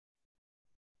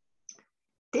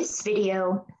This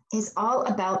video is all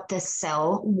about the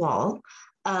cell wall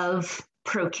of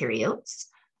prokaryotes.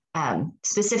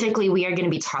 Specifically, we are going to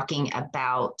be talking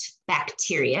about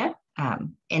bacteria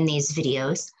in these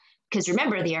videos, because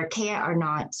remember, the archaea are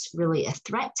not really a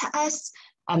threat to us.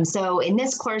 So in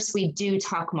this course, we do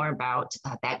talk more about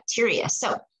bacteria.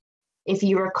 So if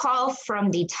you recall from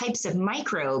the types of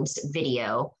microbes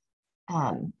video,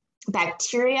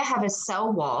 bacteria have a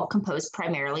cell wall composed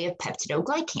primarily of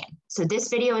peptidoglycan. So this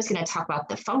video is going to talk about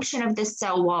the function of this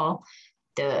cell wall,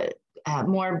 the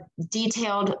more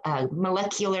detailed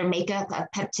molecular makeup of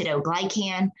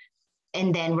peptidoglycan,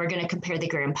 and then we're going to compare the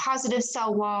gram-positive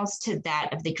cell walls to that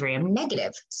of the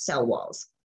gram-negative cell walls.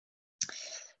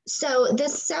 So the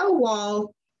cell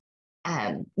wall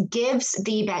gives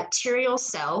the bacterial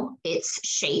cell its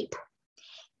shape,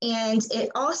 and it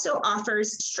also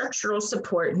offers structural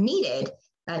support needed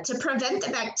to prevent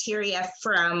the bacteria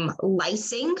from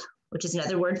lysing, which is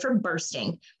another word for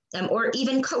bursting, or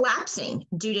even collapsing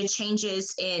due to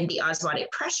changes in the osmotic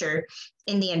pressure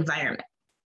in the environment.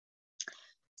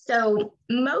 So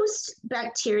most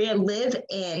bacteria live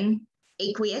in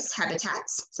aqueous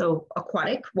habitats, so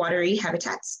aquatic, watery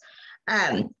habitats.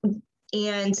 And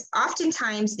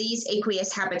oftentimes these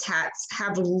aqueous habitats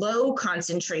have low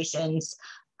concentrations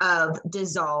of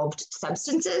dissolved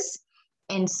substances.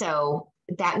 And so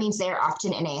that means they're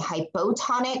often in a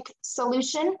hypotonic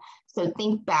solution. So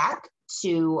think back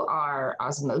to our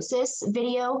osmosis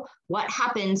video. What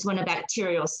happens when a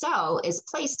bacterial cell is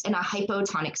placed in a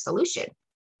hypotonic solution,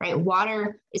 right?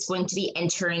 Water is going to be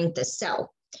entering the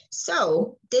cell.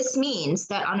 So this means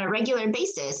that on a regular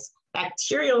basis,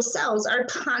 bacterial cells are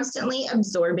constantly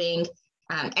absorbing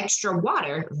extra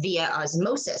water via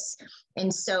osmosis.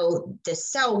 And so the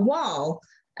cell wall,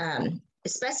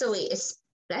 especially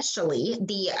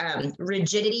the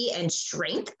rigidity and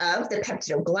strength of the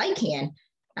peptidoglycan,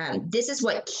 this is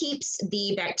what keeps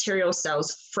the bacterial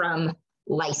cells from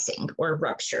lysing or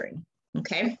rupturing,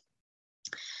 okay?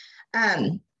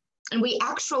 And we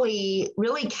actually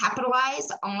really capitalize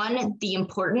on the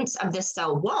importance of the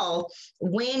cell wall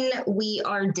when we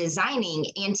are designing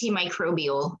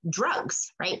antimicrobial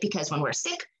drugs, right? Because when we're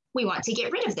sick, we want to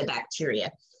get rid of the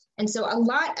bacteria. And so a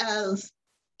lot of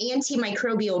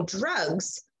antimicrobial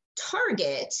drugs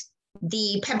target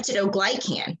the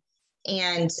peptidoglycan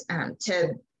and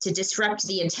to disrupt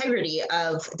the integrity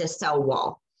of the cell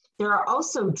wall. There are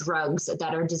also drugs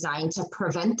that are designed to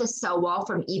prevent the cell wall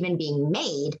from even being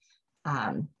made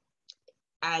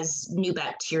as new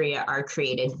bacteria are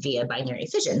created via binary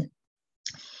fission.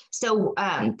 So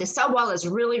the cell wall is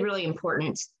really, really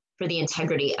important for the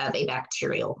integrity of a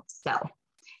bacterial cell.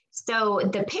 So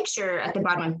the picture at the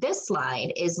bottom of this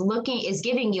slide is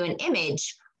giving you an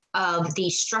image of the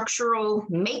structural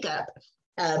makeup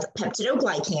of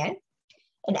peptidoglycan.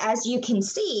 And as you can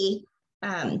see,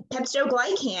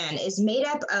 peptidoglycan is made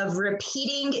up of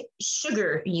repeating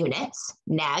sugar units,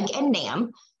 NAG and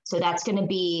NAM. So that's going to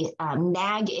be,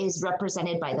 NAG is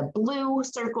represented by the blue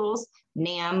circles,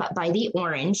 NAM by the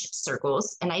orange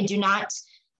circles. And I do not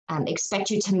expect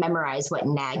you to memorize what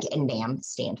NAG and NAM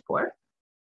stand for.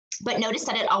 But notice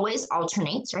that it always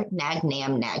alternates, right? NAG,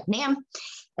 NAM, NAG, NAM.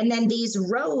 And then these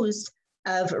rows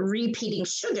of repeating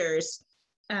sugars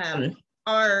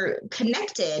are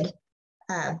connected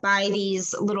by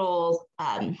these little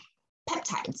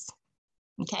peptides,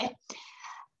 okay?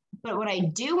 But what I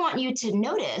do want you to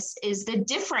notice is the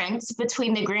difference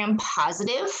between the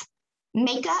gram-positive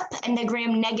makeup and the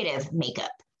gram-negative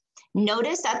makeup.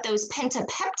 Notice that those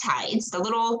pentapeptides, the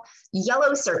little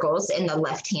yellow circles in the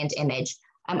left-hand image,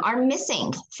 are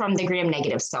missing from the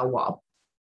gram-negative cell wall.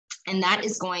 And that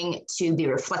is going to be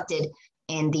reflected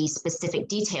in the specific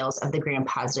details of the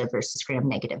gram-positive versus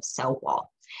gram-negative cell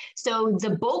wall. So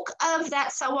the bulk of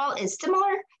that cell wall is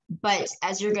similar, but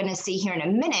as you're going to see here in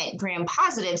a minute,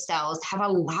 gram-positive cells have a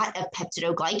lot of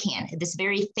peptidoglycan, this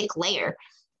very thick layer.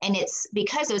 And it's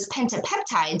because those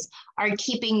pentapeptides are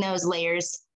keeping those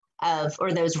layers of,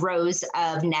 or those rows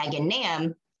of NAG and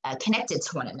NAM connected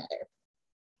to one another.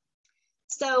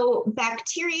 So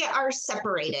bacteria are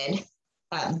separated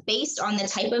based on the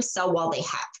type of cell wall they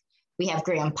have. We have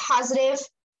gram-positive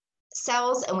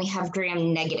cells and we have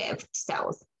gram-negative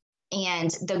cells. And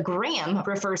the gram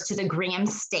refers to the gram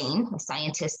stain, a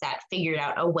scientist that figured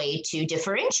out a way to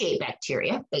differentiate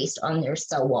bacteria based on their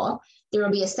cell wall. There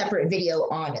will be a separate video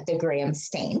on the gram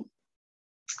stain.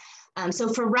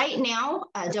 So for right now,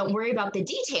 don't worry about the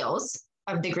details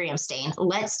of the gram stain.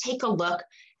 Let's take a look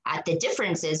at the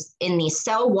differences in the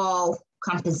cell wall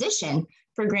composition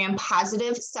for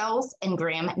gram-positive cells and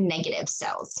gram-negative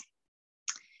cells.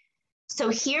 So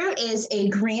here is a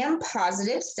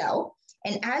gram-positive cell.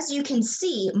 And as you can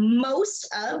see,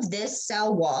 most of this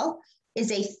cell wall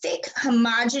is a thick,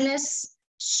 homogeneous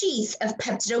sheath of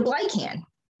peptidoglycan,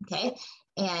 okay?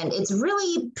 And it's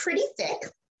really pretty thick.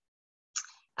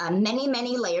 Many,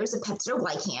 many layers of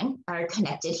peptidoglycan are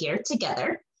connected here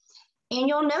together. And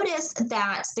you'll notice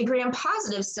that the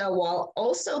gram-positive cell wall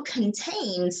also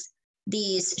contains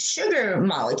these sugar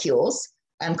molecules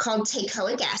called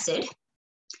teichoic acid,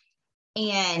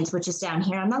 and which is down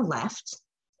here on the left.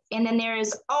 And then there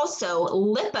is also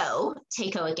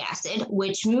lipoteichoic acid,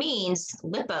 which means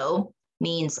lipo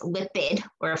means lipid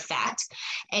or fat.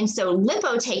 And so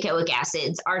lipoteichoic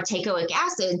acids are teichoic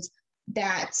acids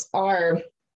that are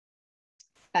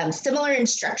similar in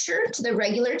structure to the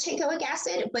regular teichoic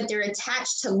acid, but they're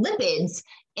attached to lipids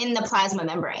in the plasma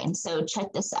membrane. So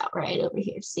check this out right over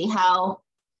here. See how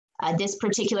this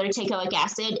particular teichoic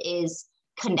acid is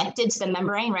connected to the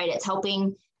membrane, right? It's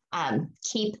helping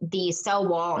keep the cell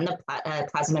wall and the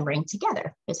plasma membrane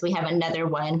together. Because we have another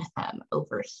one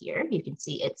over here. You can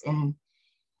see it's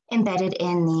embedded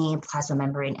in the plasma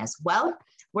membrane as well.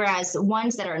 Whereas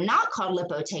ones that are not called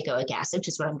lipoteichoic acid, which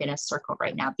is what I'm going to circle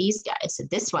right now, these guys. So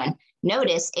this one,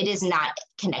 notice it is not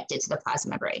connected to the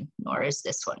plasma membrane, nor is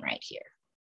this one right here.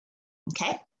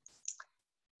 Okay.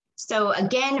 So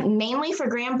again, mainly for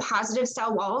gram-positive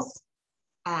cell walls,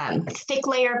 thick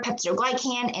layer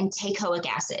peptidoglycan and teichoic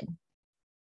acid.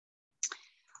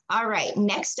 All right,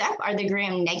 next up are the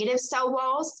gram-negative cell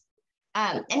walls.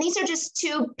 And these are just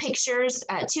two pictures,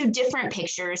 two different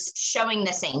pictures showing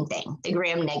the same thing, the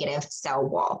gram-negative cell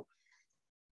wall.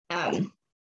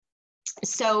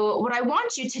 So what I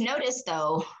want you to notice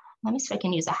though, let me see if I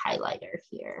can use a highlighter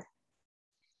here.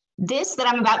 This that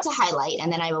I'm about to highlight,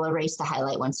 and then I will erase the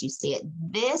highlight once you see it.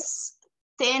 This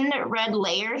thin red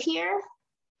layer here,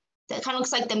 that kind of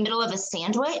looks like the middle of a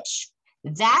sandwich.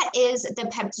 That is the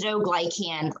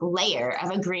peptidoglycan layer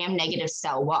of a gram-negative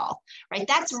cell wall, right?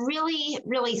 That's really,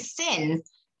 really thin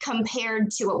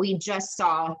compared to what we just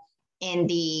saw in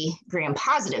the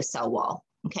gram-positive cell wall,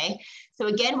 okay? So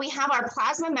again, we have our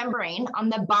plasma membrane on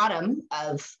the bottom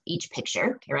of each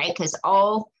picture, okay, right? Because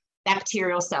all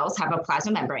bacterial cells have a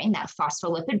plasma membrane, that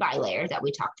phospholipid bilayer that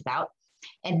we talked about.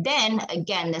 And then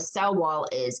again, the cell wall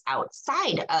is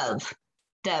outside of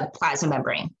the plasma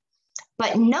membrane.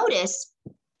 But notice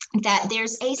that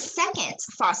there's a second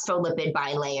phospholipid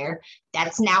bilayer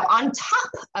that's now on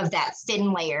top of that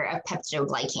thin layer of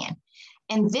peptidoglycan.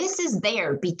 And this is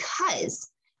there because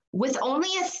with only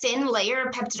a thin layer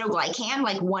of peptidoglycan,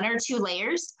 like 1 or 2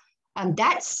 layers,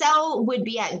 that cell would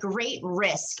be at great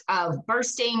risk of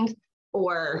bursting,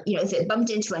 or if it bumped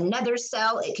into another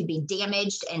cell, it could be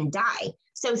damaged and die.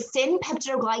 So thin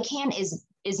peptidoglycan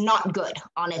is not good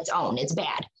on its own, it's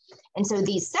bad. And so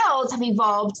these cells have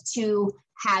evolved to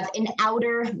have an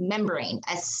outer membrane,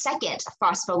 a second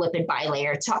phospholipid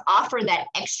bilayer to offer that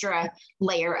extra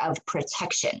layer of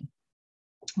protection,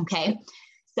 okay?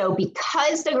 So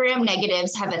because the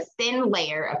gram-negatives have a thin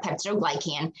layer of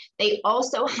peptidoglycan, they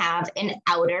also have an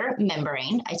outer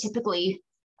membrane. I typically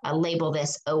label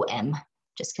this OM,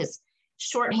 just because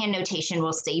shorthand notation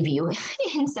will save you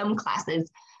in some classes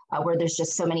where there's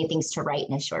just so many things to write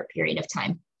in a short period of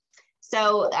time.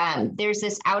 So there's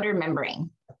this outer membrane,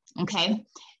 okay?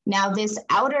 Now this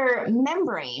outer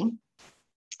membrane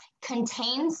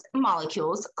contains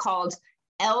molecules called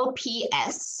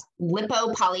LPS,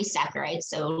 lipopolysaccharide.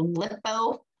 So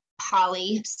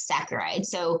lipopolysaccharide.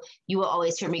 So you will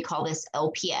always hear me call this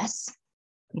LPS,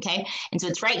 okay? And so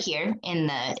it's right here in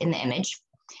the image.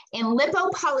 And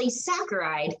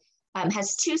lipopolysaccharide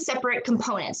has 2 separate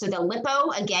components. So the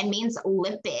lipo, again, means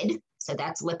lipid. So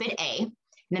that's lipid A.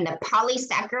 And then the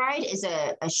polysaccharide is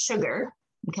a sugar,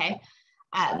 okay?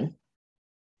 And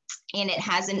it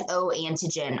has an O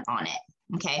antigen on it,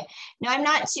 okay? Now, I'm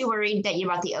not too worried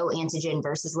about the O antigen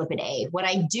versus lipid A. What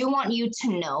I do want you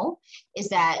to know is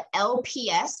that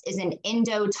LPS is an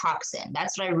endotoxin.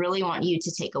 That's what I really want you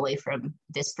to take away from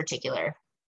this particular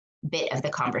bit of the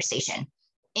conversation.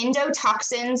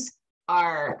 Endotoxins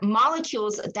are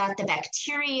molecules that the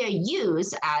bacteria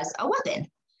use as a weapon.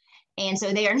 And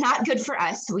so they are not good for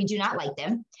us. We do not like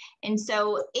them. And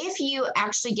so if you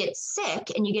actually get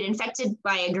sick and you get infected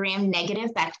by a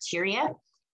gram-negative bacteria,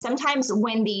 sometimes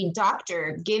when the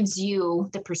doctor gives you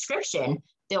the prescription,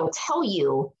 they'll tell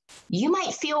you, you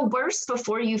might feel worse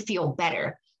before you feel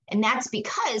better. And that's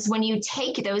because when you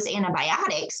take those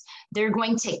antibiotics, they're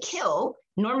going to kill,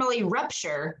 normally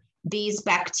rupture, these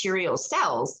bacterial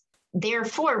cells,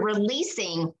 therefore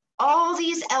releasing all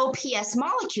these LPS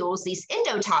molecules, these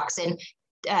endotoxin,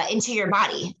 into your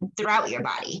body, throughout your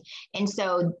body. And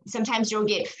so sometimes you'll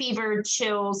get fever,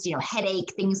 chills,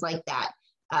 headache, things like that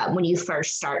when you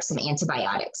first start some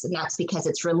antibiotics. And that's because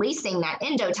it's releasing that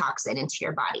endotoxin into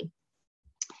your body.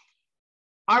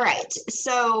 All right,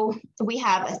 so we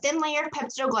have a thin layer of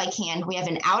peptidoglycan. We have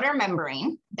an outer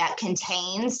membrane that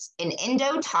contains an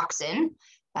endotoxin,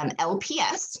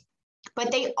 LPS,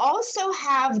 but they also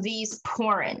have these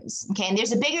porins, okay? And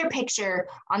there's a bigger picture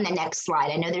on the next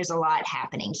slide. I know there's a lot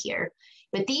happening here,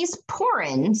 but these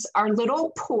porins are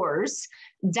little pores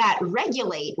that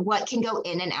regulate what can go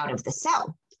in and out of the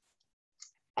cell.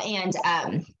 And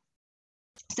so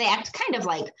they act kind of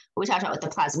like what we talked about with the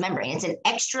plasma membrane. It's an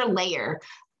extra layer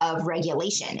of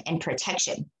regulation and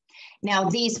protection. Now,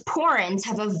 these porins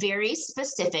have a very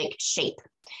specific shape,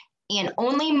 and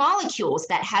only molecules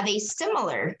that have a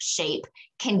similar shape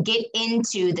can get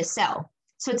into the cell.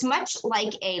 So it's much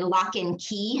like a lock and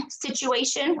key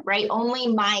situation, right? Only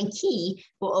my key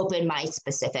will open my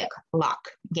specific lock.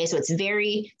 Okay, so it's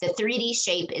the 3D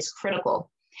shape is critical.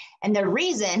 And the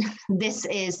reason this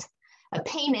is a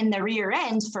pain in the rear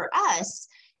end for us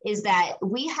is that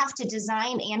we have to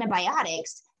design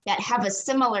antibiotics that have a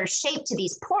similar shape to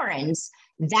these porins.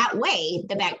 That way,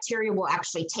 the bacteria will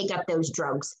actually take up those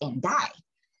drugs and die.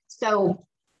 So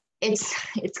it's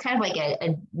kind of like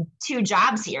a two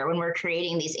jobs here when we're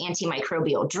creating these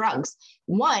antimicrobial drugs.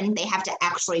 One, they have to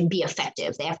actually be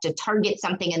effective. They have to target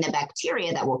something in the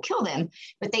bacteria that will kill them,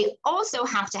 but they also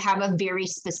have to have a very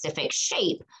specific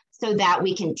shape so that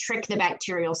we can trick the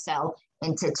bacterial cell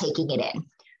into taking it in.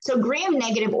 So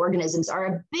gram-negative organisms are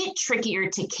a bit trickier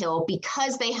to kill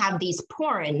because they have these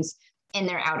porins in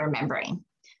their outer membrane.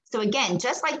 So again,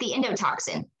 just like the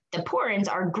endotoxin, the porins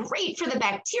are great for the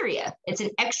bacteria. It's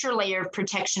an extra layer of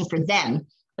protection for them,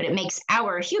 but it makes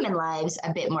our human lives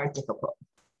a bit more difficult.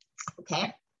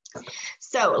 Okay,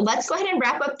 so let's go ahead and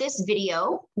wrap up this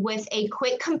video with a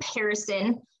quick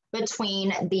comparison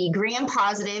between the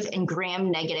gram-positive and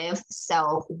gram-negative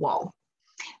cell wall.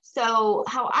 So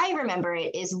how I remember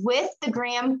it is with the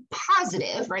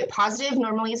gram-positive, right? Positive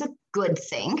normally is a good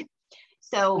thing.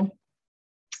 So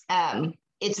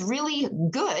it's really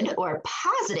good or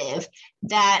positive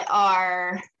that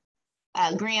our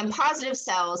gram-positive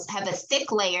cells have a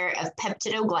thick layer of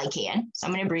peptidoglycan. So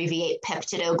I'm going to abbreviate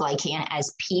peptidoglycan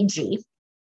as PG.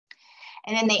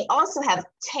 And then they also have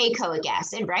teichoic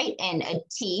acid, right? And a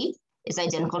T is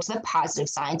identical to the positive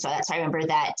sign. So that's how I remember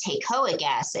that teichoic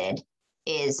acid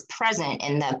is present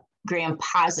in the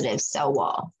gram-positive cell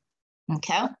wall.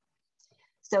 Okay.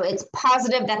 So it's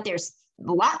positive that there's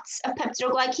lots of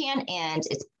peptidoglycan, and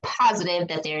it's positive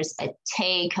that there's a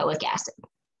teichoic acid.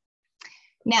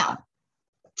 Now,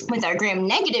 with our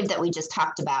gram-negative that we just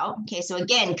talked about, okay, so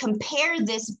again, compare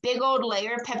this big old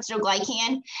layer of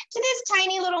peptidoglycan to this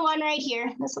tiny little one right here,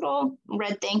 this little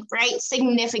red thing, right?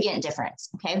 Significant difference,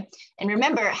 okay? And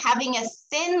remember, having a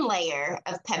thin layer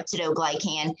of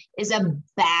peptidoglycan is a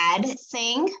bad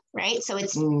thing, right? So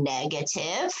it's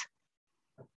negative,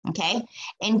 okay?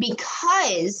 And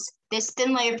because this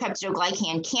thin layer of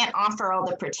peptidoglycan can't offer all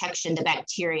the protection the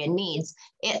bacteria needs,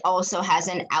 it also has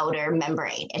an outer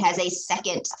membrane. It has a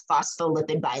second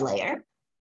phospholipid bilayer.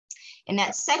 And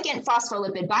that second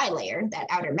phospholipid bilayer, that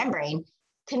outer membrane,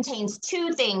 contains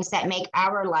two things that make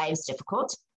our lives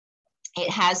difficult. It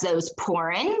has those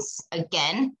porins,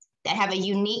 again, that have a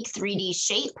unique 3D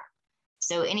shape.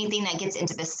 So anything that gets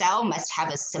into the cell must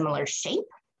have a similar shape.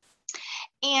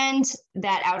 And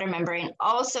that outer membrane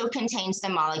also contains the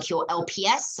molecule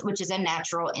LPS, which is a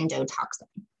natural endotoxin,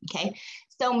 okay?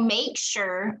 So make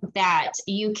sure that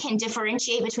you can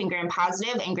differentiate between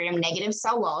gram-positive and gram-negative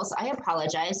cell walls. I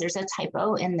apologize, there's a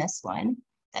typo in this one.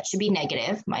 That should be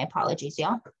negative, my apologies,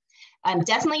 y'all.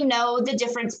 Definitely know the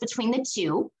difference between the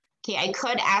two. Okay, I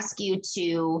could ask you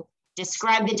to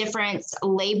describe the difference,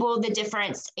 label the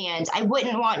difference, and I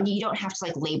wouldn't want, you don't have to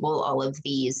like label all of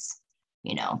these,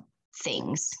 you know,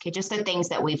 things, okay, just the things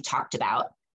that we've talked about,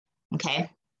 okay?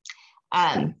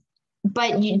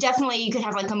 But you could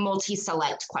have like a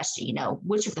multi-select question, you know,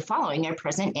 which of the following are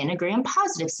present in a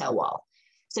gram-positive cell wall?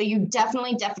 So you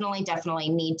definitely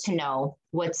need to know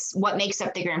what makes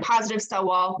up the gram-positive cell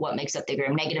wall, what makes up the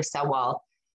gram-negative cell wall,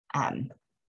 and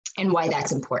why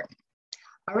that's important.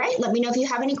 All right, let me know if you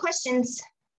have any questions.